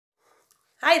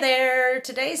Hi there!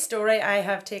 Today's story I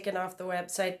have taken off the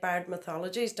website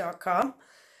bardmythologies.com,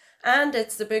 and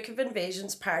it's the Book of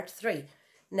Invasions Part 3,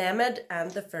 Nemed and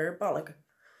the Fir Bolg.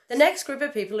 The next group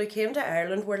of people who came to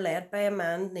Ireland were led by a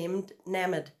man named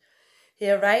Nemed. He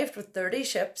arrived with 30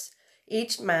 ships,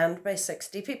 each manned by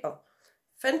 60 people.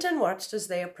 Fintan watched as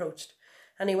they approached,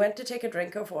 and he went to take a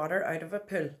drink of water out of a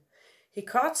pool. He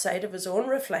caught sight of his own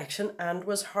reflection and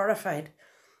was horrified.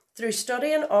 Through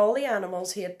studying all the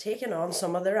animals, he had taken on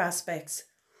some of their aspects.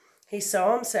 He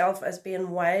saw himself as being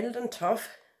wild and tough,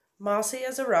 mossy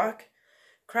as a rock,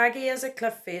 craggy as a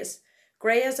cliff face,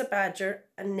 grey as a badger,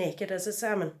 and naked as a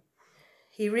salmon.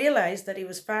 He realised that he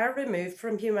was far removed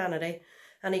from humanity,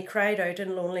 and he cried out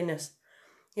in loneliness.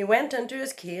 He went into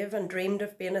his cave and dreamed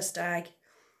of being a stag.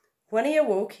 When he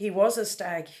awoke, he was a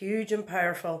stag, huge and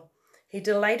powerful. He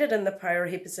delighted in the power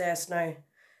he possessed now.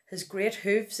 His great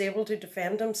hoofs able to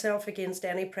defend himself against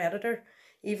any predator,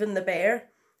 even the bear,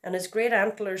 and his great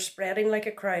antlers spreading like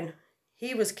a crown.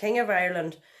 He was King of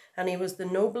Ireland, and he was the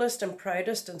noblest and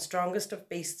proudest and strongest of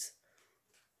beasts.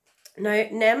 Now,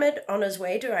 Nemed, on his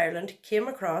way to Ireland, came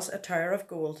across a tower of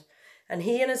gold, and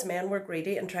he and his men were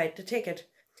greedy and tried to take it.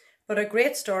 But a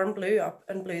great storm blew up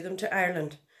and blew them to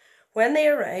Ireland. When they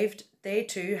arrived, they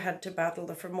too had to battle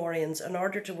the Fomorians in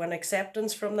order to win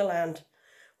acceptance from the land.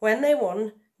 When they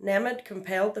won, Nemed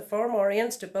compelled the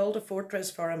Fomorians to build a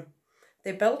fortress for him.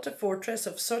 They built a fortress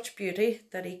of such beauty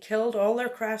that he killed all their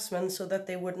craftsmen so that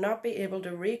they would not be able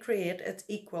to recreate its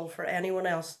equal for anyone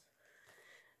else.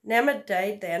 Nemed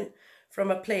died then from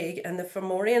a plague, and the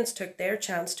Fomorians took their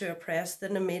chance to oppress the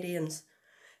Nemedians.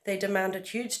 They demanded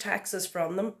huge taxes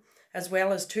from them, as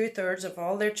well as 2/3 of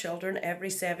all their children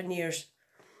every 7 years.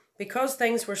 Because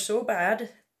things were so bad,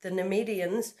 the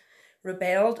Nemedians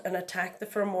rebelled and attacked the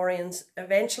Fomorians,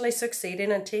 eventually succeeding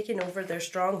in taking over their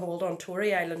stronghold on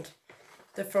Tory Island.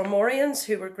 The Fomorians,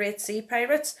 who were great sea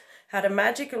pirates, had a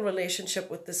magical relationship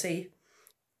with the sea.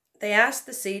 They asked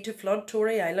the sea to flood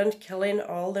Tory Island, killing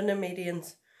all the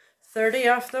Nemedians. 30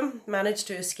 of them managed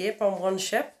to escape on one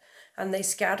ship, and they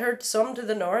scattered, some to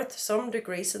the north, some to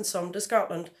Greece and some to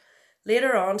Scotland.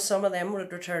 Later on, some of them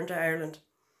would return to Ireland.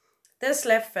 This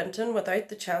left Fintan without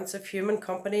the chance of human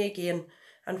company again,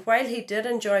 and while he did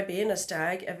enjoy being a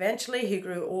stag, eventually he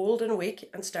grew old and weak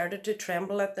and started to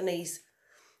tremble at the knees.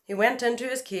 He went into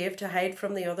his cave to hide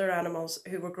from the other animals,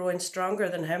 who were growing stronger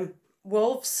than him.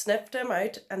 Wolves sniffed him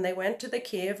out, and they went to the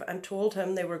cave and told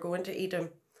him they were going to eat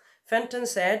him. Fintan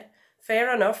said,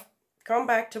 "Fair enough, come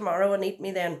back tomorrow and eat me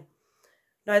then."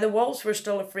 Now the wolves were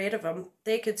still afraid of him.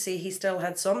 They could see he still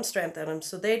had some strength in him,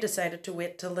 so they decided to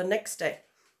wait till the next day.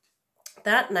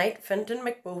 That night, Fintan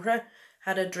MacBohra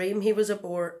had a dream he was a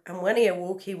boar, and when he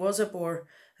awoke he was a boar,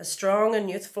 a strong and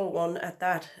youthful one at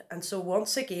that, and so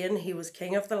once again he was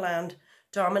king of the land,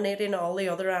 dominating all the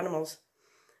other animals.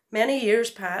 Many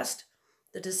years passed.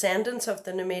 The descendants of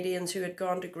the Nemedians who had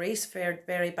gone to Greece fared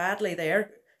very badly there.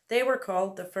 They were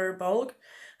called the Fir Bolg,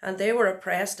 and they were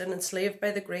oppressed and enslaved by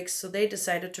the Greeks, so they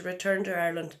decided to return to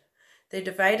Ireland. They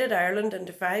divided Ireland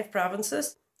into 5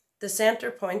 provinces, the centre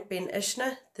point being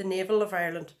Ishna, the navel of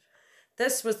Ireland.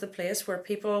 This was the place where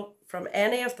people from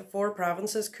any of the 4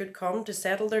 provinces could come to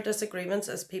settle their disagreements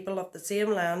as people of the same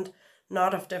land,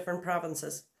 not of different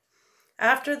provinces.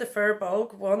 After the Fir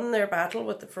Bolg won their battle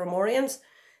with the Fomorians,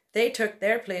 they took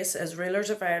their place as rulers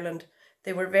of Ireland.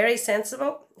 They were very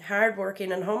sensible,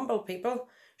 hard-working and humble people,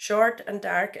 short and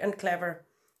dark and clever,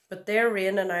 but their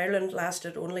reign in Ireland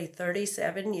lasted only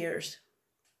 37 years.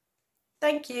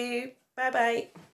 Thank you. Bye-bye.